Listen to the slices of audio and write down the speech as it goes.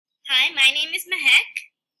Hi, my name is Mahek,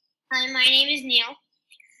 Hi, my name is Neil.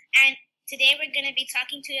 and today we're going to be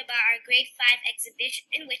talking to you about our grade 5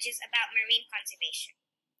 exhibition, which is about marine conservation.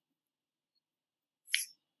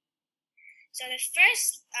 So the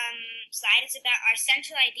first slide is about our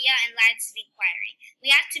central idea and lines of inquiry.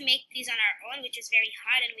 We have to make these on our own, which is very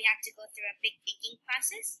hard, and we have to go through a big thinking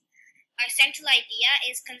process. Our central idea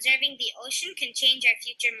is conserving the ocean can change our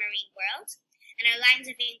future marine world. And our lines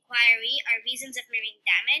of inquiry are reasons of marine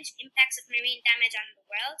damage, impacts of marine damage on the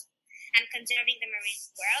world, and conserving the marine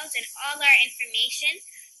world. And all our information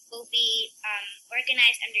will be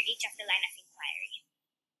organized under each of the line of inquiry.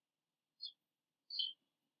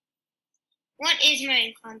 What is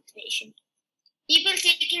marine conservation? People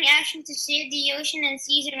taking action to save the ocean and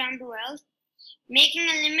seas around the world, making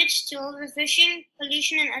a limit to overfishing,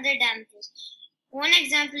 pollution, and other damages. One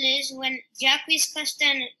example is when Jacques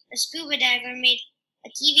Cousteau, a scuba diver, made a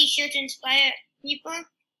TV show to inspire people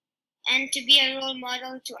and to be a role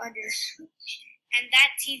model to others. And that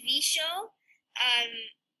TV show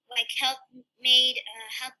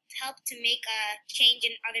helped to make a change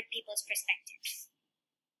in other people's perspectives.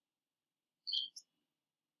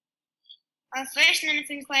 Our first line of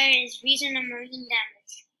inquiry is reason of marine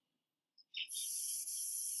damage.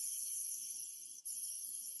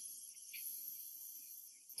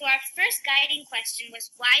 So our first guiding question was,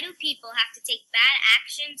 why do people have to take bad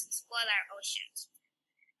actions and spoil our oceans?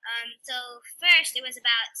 So first, it was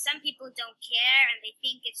about some people don't care and they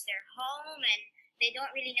think it's their home and they don't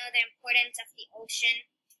really know the importance of the ocean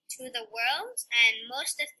to the world. And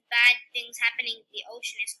most of the bad things happening in the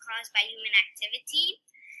ocean is caused by human activity.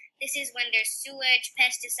 This is when there's sewage,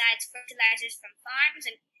 pesticides, fertilizers from farms,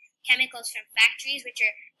 and chemicals from factories which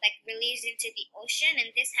are released into the ocean.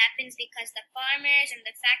 And this happens because the farmers and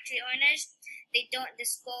the factory owners, they don't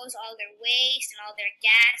dispose all their waste and all their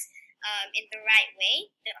gas in the right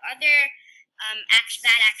way. The other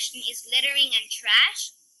bad action is littering and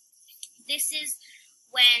trash. This is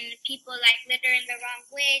when people litter in the wrong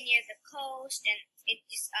way near the coast, and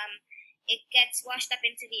it gets washed up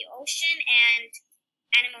into the ocean and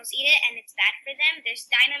animals eat it and it's bad for them. There's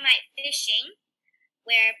dynamite fishing,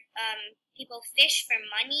 where people fish for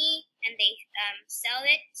money and they sell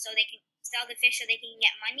it so they can sell the fish so they can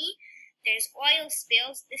get money. There's oil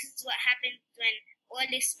spills. This is what happens when oil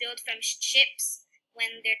is spilled from ships when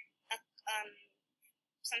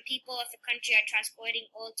some people of the country are transporting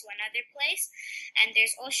oil to another place. And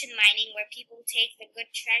there's ocean mining, where people take the good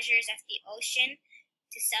treasures of the ocean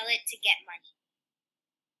to sell it to get money.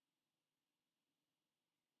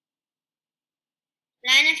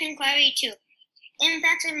 Line of inquiry 2.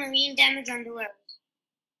 Impacts of marine damage on the world.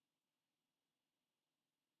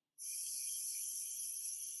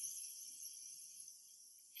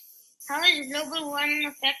 How is global warming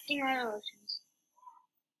affecting our oceans?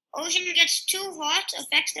 Ocean gets too hot,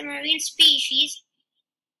 affects the marine species,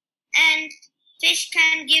 and fish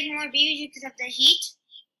can give more babies because of the heat.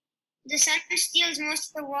 The sun steals most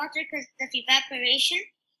of the water because of evaporation,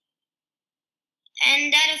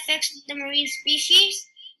 and that affects the marine species.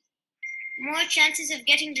 More chances of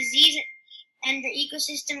getting disease and the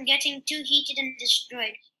ecosystem getting too heated and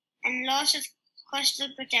destroyed, and loss of coastal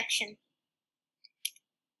protection.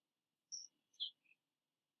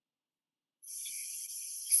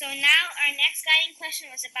 So now our next guiding question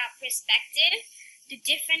was about perspective. Do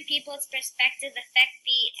different people's perspectives affect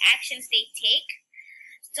the actions they take?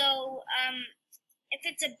 So if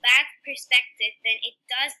it's a bad perspective, then it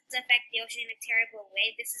does affect the ocean in a terrible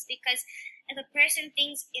way. This is because if a person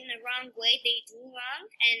thinks in the wrong way, they do wrong,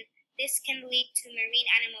 and this can lead to marine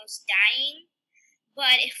animals dying.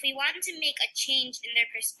 But if we want to make a change in their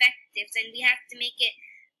perspectives, then we have to make it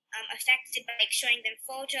effective by showing them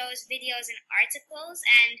photos, videos, and articles,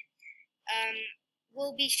 and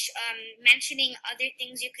we'll be mentioning other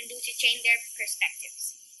things you can do to change their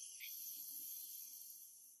perspectives.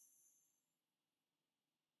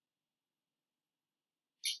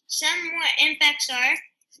 Some more impacts are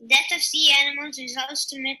death of sea animals results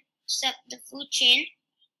to mix up the food chain,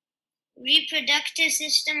 reproductive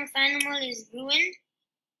system of animal is ruined,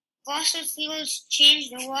 fossil fuels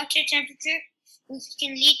change the water temperature, which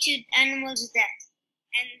can lead to animals' death.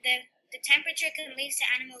 And the temperature can lead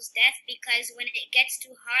to animals' death because when it gets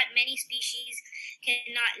too hot, many species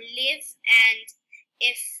cannot live. And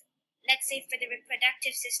if, let's say for the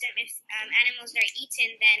reproductive system, if animals are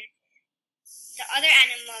eaten, then the other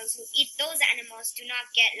animals who eat those animals do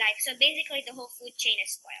not get life. So basically the whole food chain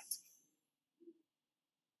is spoiled.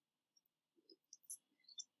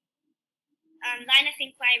 Line of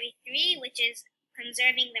inquiry 3, which is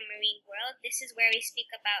conserving the marine world. This is where we speak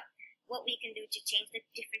about what we can do to change the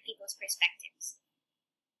different people's perspectives.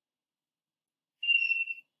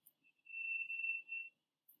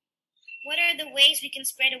 the ways we can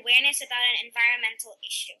spread awareness about an environmental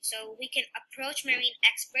issue. So we can approach marine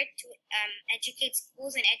experts to educate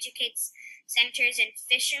schools and educate centers and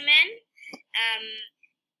fishermen.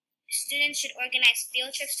 Students should organize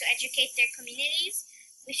field trips to educate their communities.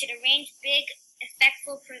 We should arrange big,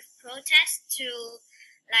 effectful protests to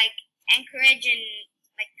like encourage and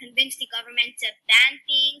like convince the government to ban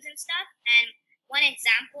things and stuff. And one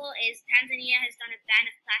example is Tanzania has done a ban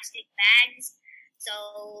of plastic bags.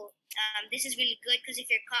 So this is really good because if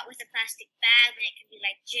you're caught with a plastic bag, then it can be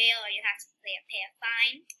like jail or you have to pay a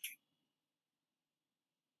fine.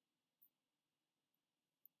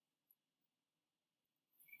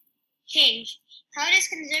 Change. How does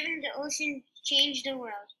conserving the ocean change the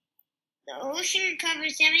world? The ocean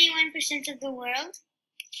covers 71% of the world.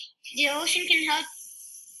 The ocean can help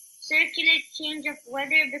circulate change of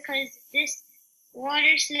weather because this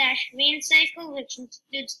water/rain cycle, which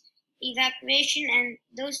includes evaporation and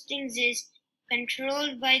those things, is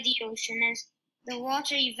controlled by the ocean as the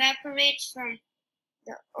water evaporates from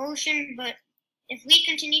the ocean. But if we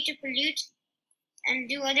continue to pollute and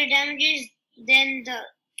do other damages, then the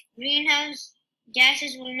greenhouse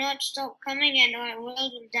gases will not stop coming and our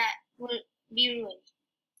world will be ruined.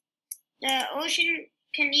 The ocean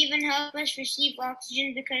can even help us receive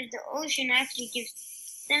oxygen because the ocean actually gives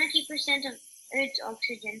 70% of Earth's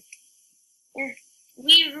oxygen. If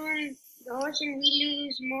we ruin the ocean, we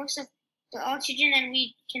lose most of the oxygen and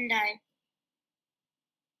we can die.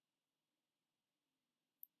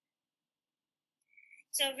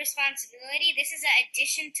 So responsibility, this is an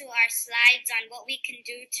addition to our slides on what we can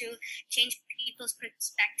do to change people's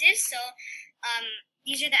perspectives. So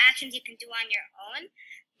these are the actions you can do on your own.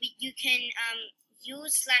 You can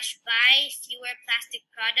use/buy fewer plastic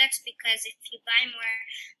products because if you buy more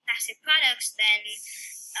plastic products, then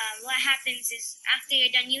what happens is after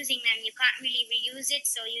you're done using them, you can't really reuse it,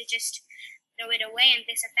 so you just throw it away, and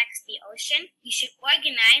this affects the ocean. You should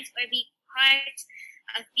organize or be part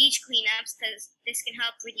of beach cleanups because this can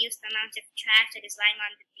help reduce the amount of trash that is lying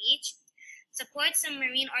on the beach. Support some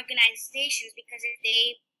marine organizations because if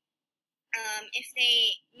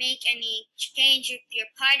they make any change,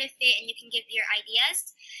 you're part of it and you can give your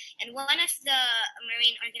ideas. And one of the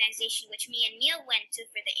marine organization which me and Neil went to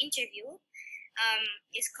for the interview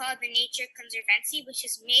is called the Nature Conservancy, which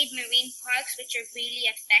has made marine parks which are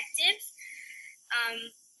really effective.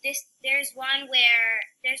 There's one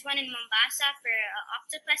in Mombasa for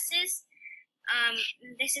octopuses.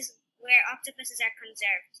 This is where octopuses are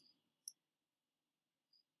conserved.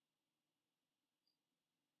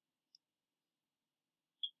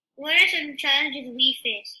 What are some challenges we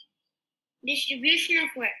face? Distribution of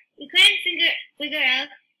work. We couldn't figure out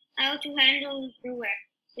how to handle the work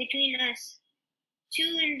between us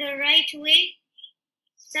two in the right way.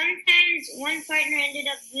 Sometimes one partner ended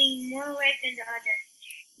up doing more work than the other,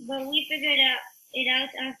 but we figured it out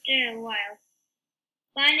after a while.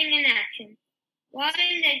 Finding an action. While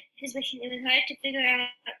in the exhibition, it was hard to figure out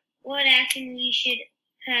what action we should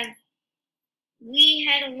have. We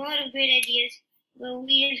had a lot of great ideas, but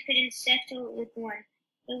we just couldn't settle with one.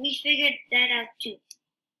 But we figured that out too.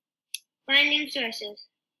 Finding sources.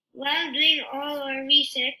 While doing all our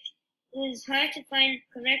research, it was hard to find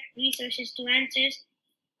correct resources to answer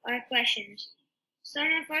our questions.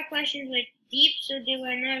 Some of our questions were deep, so there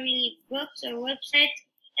were not really books or websites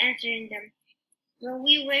answering them. But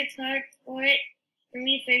we worked hard for it and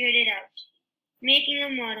we figured it out. Making a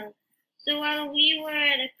model. So while we were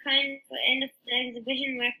at the kind of end of the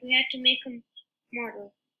exhibition work, we had to make a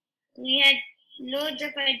model. We had loads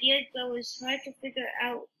of ideas, but it was hard to figure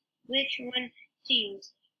out which one to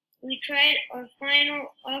use. We tried our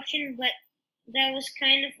final option, but that was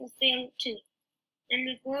kind of a fail too. And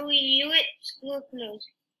before we knew it, school closed.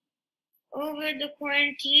 Over the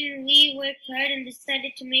quarantine, we worked hard and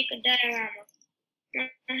decided to make a diorama.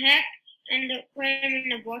 Mahek and the aquarium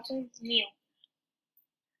in a bottle meal.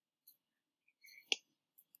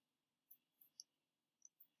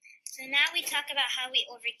 So now we talk about how we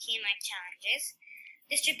overcame our challenges.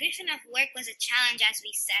 Distribution of work was a challenge, as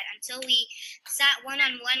we said, until we sat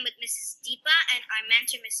one-on-one with Mrs. Deepa and our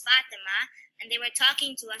mentor, Ms. Fatima, and they were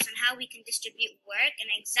talking to us on how we can distribute work.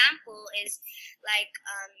 An example is like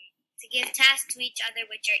to give tasks to each other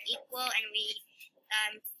which are equal, and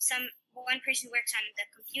one person works on the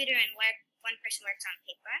computer and one person works on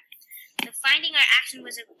paper. So finding our action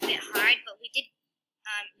was a bit hard, but we did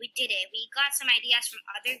it. We got some ideas from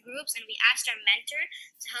other groups and we asked our mentor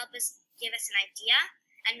to help us give us an idea,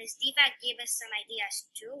 and Ms. Deepa gave us some ideas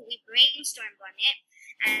too. We brainstormed on it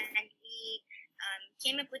and we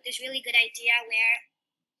came up with this really good idea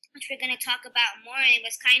which we're going to talk about more, and it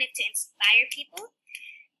was kind of to inspire people.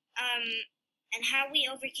 And how we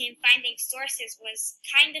overcame finding sources was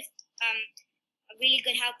kind of a really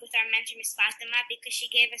good help with our mentor, Miss Fatima, because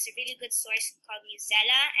she gave us a really good source called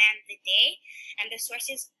Muzella and The Day. And the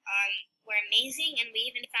sources were amazing, and we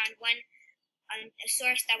even found one a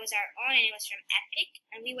source that was our own, and it was from Epic.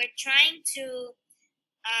 And we were trying to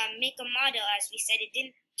make a model. As we said, it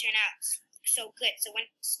didn't turn out so good. So when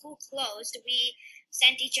school closed, we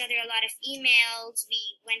sent each other a lot of emails. We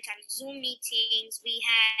went on Zoom meetings. We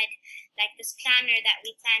had like this planner that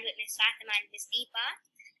we planned with Miss Fatima and Miss Deepa.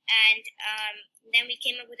 And then we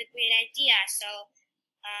came up with a great idea. So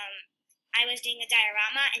I was doing a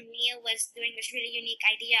diorama, and Neil was doing this really unique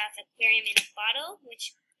idea of aquarium in a bottle,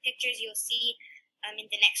 which pictures you'll see in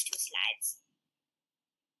the next two slides.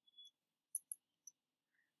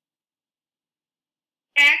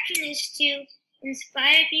 Action is to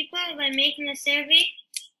inspire people by making a survey,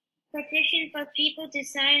 petition for people to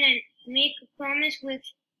sign, and make a promise,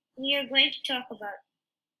 which we are going to talk about.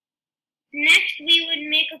 Next, we would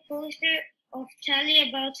make a poster of tally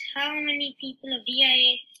about how many people of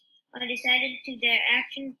DIA are decided to their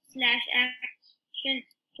action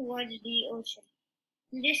towards the ocean.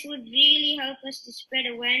 This would really help us to spread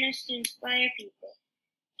awareness to inspire people.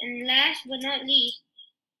 And last but not least,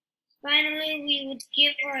 finally, we would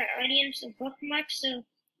give our audience a bookmark so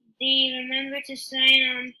they remember to sign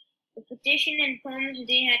on the petition and promise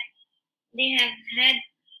they have had,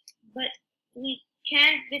 but we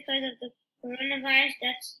can't because of the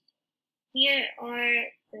coronavirus. Here are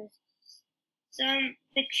some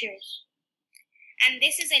pictures. And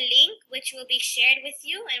this is a link which will be shared with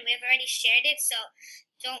you, and we've already shared it, so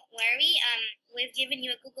don't worry. We've given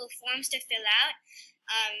you a Google Forms to fill out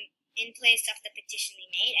in place of the petition we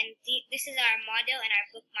made. And this is our model and our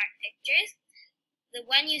bookmark pictures. The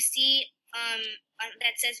one you see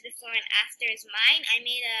that says before and after is mine. I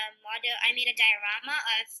made a diorama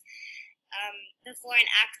of before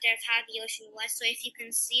and after of how the ocean was. So if you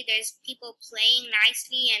can see, there's people playing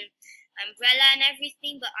nicely and umbrella and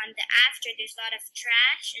everything, but on the after there's a lot of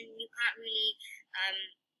trash, and you can't really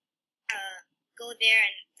go there,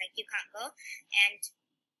 and like you can't go. And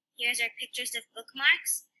here's our pictures of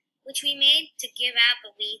bookmarks, which we made to give out,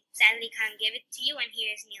 but we sadly can't give it to you. And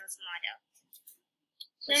here's Neil's model.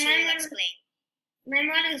 So my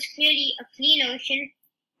model is clearly a clean ocean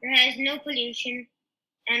that has no pollution,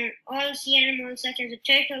 and all sea animals such as a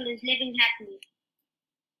turtle is living happily.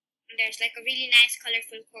 And there's like a really nice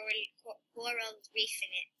colorful coral reef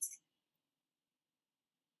in it.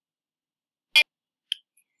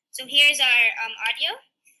 So here's our audio.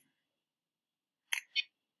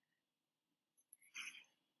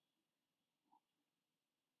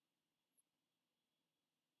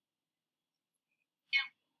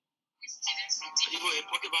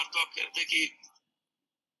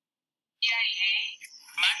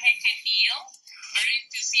 Mahek and Neil, very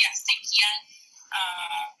enthusiastic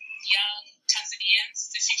young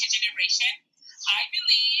Tanzanians, the future generation. I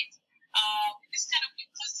believe with this kind of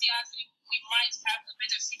enthusiasm, we might have a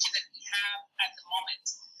better future than we have at the moment.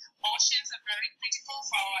 Oceans are very critical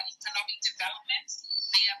for our economic development.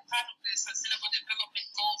 They are part of the Sustainable Development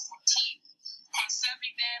Goal 14.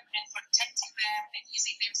 Conserving them and protecting them and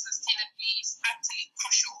using them sustainably is absolutely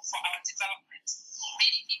crucial for our development.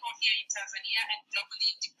 Many people here in Tanzania and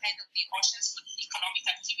globally depend on the oceans for economic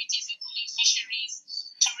activities, including fisheries,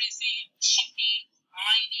 tourism, shipping,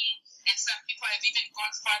 mining, and some people have even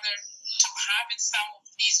gone further to having some of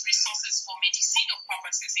these resources for medicinal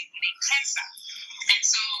purposes, including cancer. And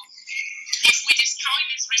so, if we destroy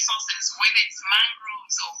these resources, whether it's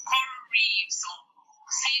mangroves or coral reefs or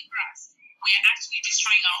seagrass, we are actually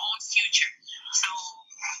destroying our own future. So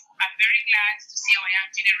I'm very glad to see our young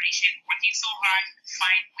generation working so hard to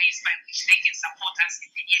find ways by which they can support us in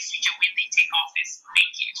the near future when they take office.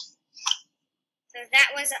 Thank you. So that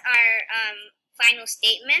was our final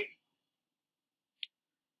statement.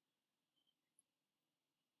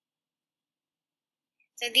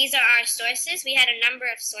 So these are our sources. We had a number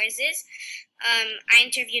of sources. I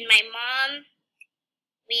interviewed my mom.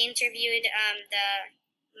 We interviewed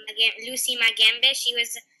Lucy Magembe. She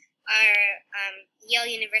was our Yale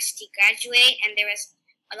University graduate, and there was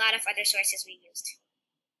a lot of other sources we used.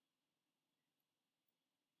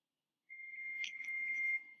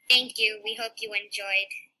 Thank you. We hope you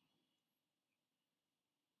enjoyed.